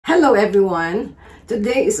Hello everyone!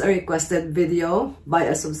 Today is a requested video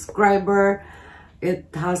by a subscriber.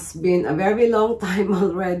 It has been a very long time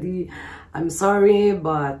already. I'm sorry,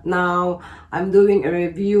 but now I'm doing a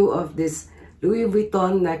review of this Louis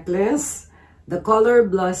Vuitton necklace. The color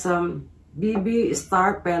Blossom BB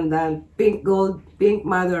Star Pendant, pink gold, pink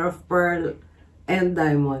mother of pearl, and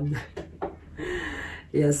diamond.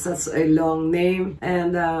 Yes, that's a long name.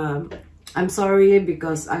 And I'm sorry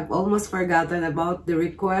because I've almost forgotten about the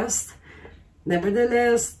request.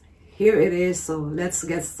 Nevertheless, here it is, so let's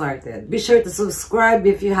get started. Be sure to subscribe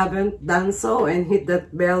if you haven't done so and hit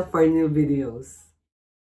that bell for new videos.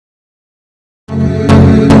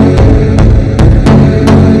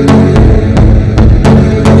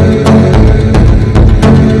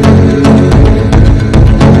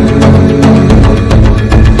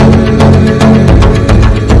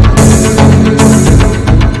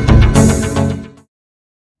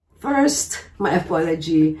 First, my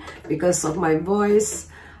apology because of my voice.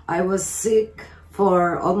 I was sick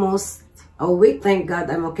for almost a week. Thank God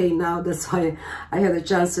I'm okay now. That's why I had a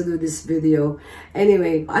chance to do this video.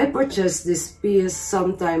 Anyway, I purchased this piece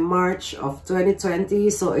sometime March of 2020.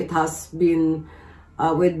 So it has been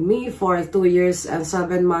with me for 2 years and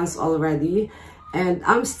 7 months already. And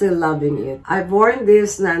I'm still loving it. I've worn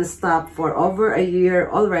this non-stop for over a year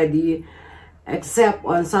already, except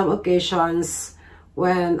on some occasions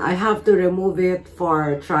when I have to remove it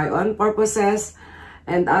for try-on purposes.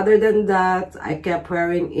 And other than that, I kept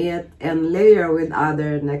wearing it and layer with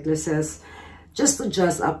other necklaces just to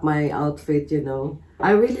dress up my outfit, you know.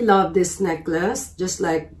 I really love this necklace, just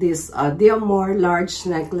like this Diamond large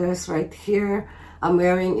necklace right here. I'm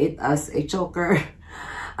wearing it as a choker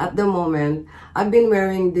at the moment. I've been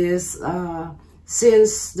wearing this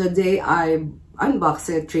since the day I unboxed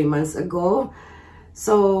it 3 months ago.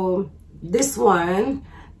 So this one,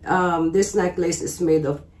 this necklace is made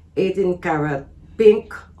of 18 karat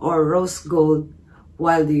pink or rose gold,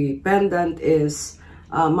 while the pendant is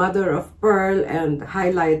mother of pearl and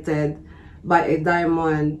highlighted by a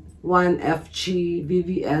diamond 1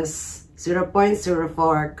 fg-vvs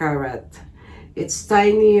 0.04 carat. It's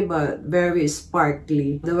tiny but very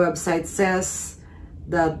sparkly. The website says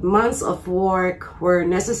that months of work were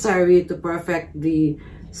necessary to perfect the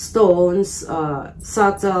stones,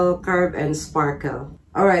 subtle curve and sparkle.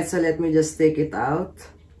 Alright, so let me just take it out.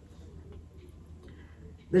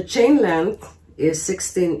 The chain length is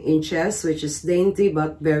 16 inches, which is dainty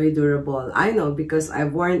but very durable. I know because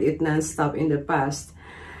I've worn it non-stop in the past.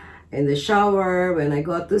 In the shower, when I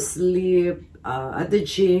go to sleep, at the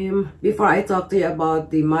gym. Before I talk to you about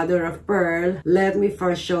the mother of pearl, let me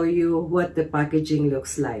first show you what the packaging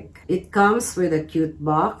looks like. It comes with a cute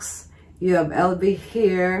box. You have LV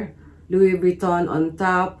here, Louis Vuitton on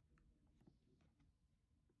top.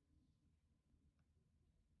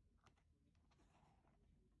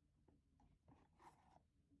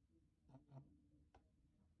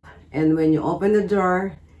 And when you open the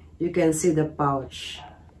drawer, you can see the pouch.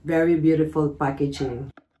 Very beautiful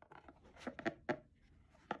packaging.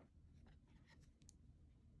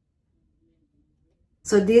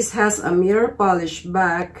 So this has a mirror polish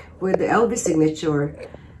back with the LV signature.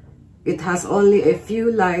 It has only a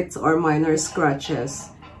few light or minor scratches.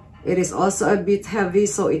 It is also a bit heavy,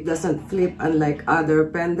 so it doesn't flip unlike other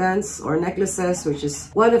pendants or necklaces, which is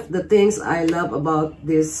one of the things I love about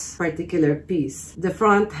this particular piece. The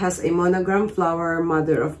front has a monogram flower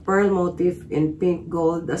mother of pearl motif in pink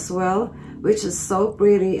gold as well, which is so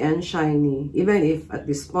pretty and shiny, even if at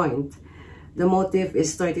this point. The motif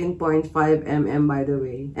is 13.5 mm by the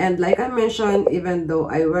way. And like I mentioned, even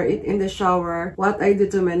though I wear it in the shower, what I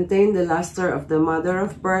do to maintain the luster of the mother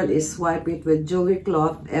of pearl is wipe it with jewelry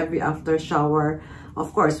cloth every after shower,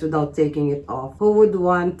 of course without taking it off. Who would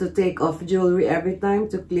want to take off jewelry every time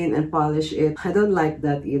to clean and polish it? I don't like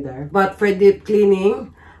that either. But for deep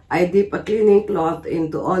cleaning, I dip a cleaning cloth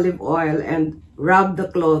into olive oil and rub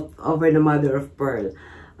the cloth over the mother of pearl.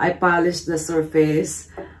 I polish the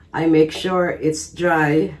surface. I make sure it's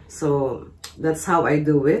dry, so that's how I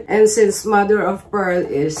do it. And since mother of pearl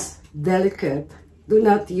is delicate, do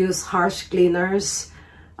not use harsh cleaners,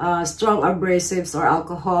 strong abrasives or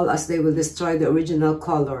alcohol, as they will destroy the original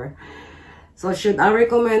color. So should I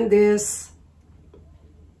recommend this?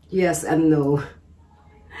 Yes and no.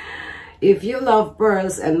 If you love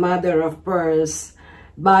pearls and mother of pearls,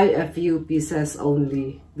 buy a few pieces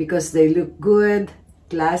only because they look good,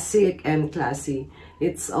 classic and classy.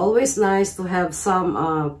 It's always nice to have some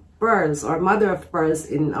pearls or mother of pearls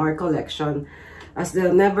in our collection, as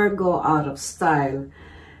they'll never go out of style.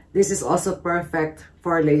 This is also perfect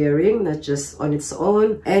for layering, not just on its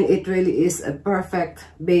own. And it really is a perfect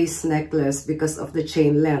base necklace because of the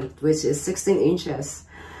chain length, which is 16 inches.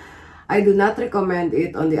 I do not recommend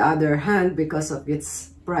it on the other hand because of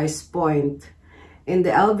its price point. In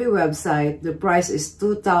the LV website, the price is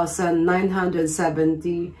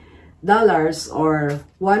 $2,970 or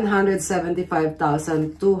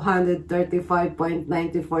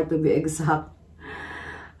 175,235.94 to be exact,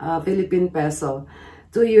 Philippine peso.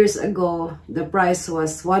 2 years ago, the price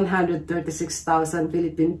was 136,000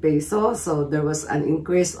 Philippine peso, so there was an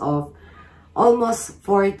increase of almost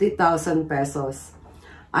 40,000 pesos.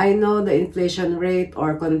 I know the inflation rate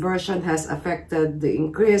or conversion has affected the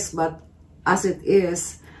increase, but as it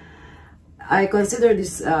is, I consider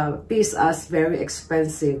this piece as very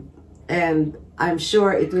expensive, and I'm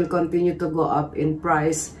sure it will continue to go up in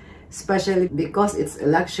price, especially because it's a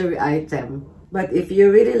luxury item. But if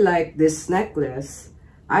you really like this necklace,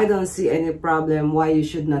 I don't see any problem why you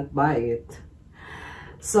should not buy it.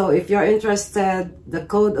 So if you're interested, the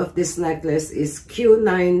code of this necklace is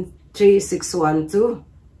Q93612.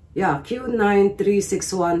 Yeah,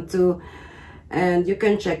 Q93612. And you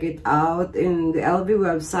can check it out in the LV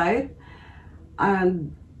website.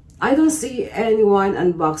 And I don't see anyone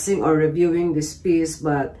unboxing or reviewing this piece,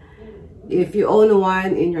 but if you own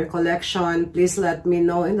one in your collection, please let me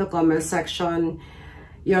know in the comment section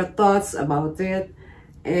your thoughts about it.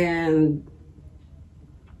 And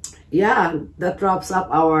yeah, that wraps up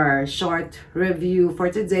our short review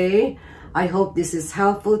for today. I hope this is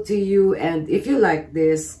helpful to you, and if you like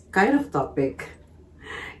this kind of topic,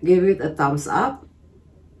 give it a thumbs up.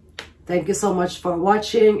 Thank you so much for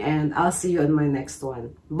watching, and I'll see you on my next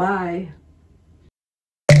one. Bye!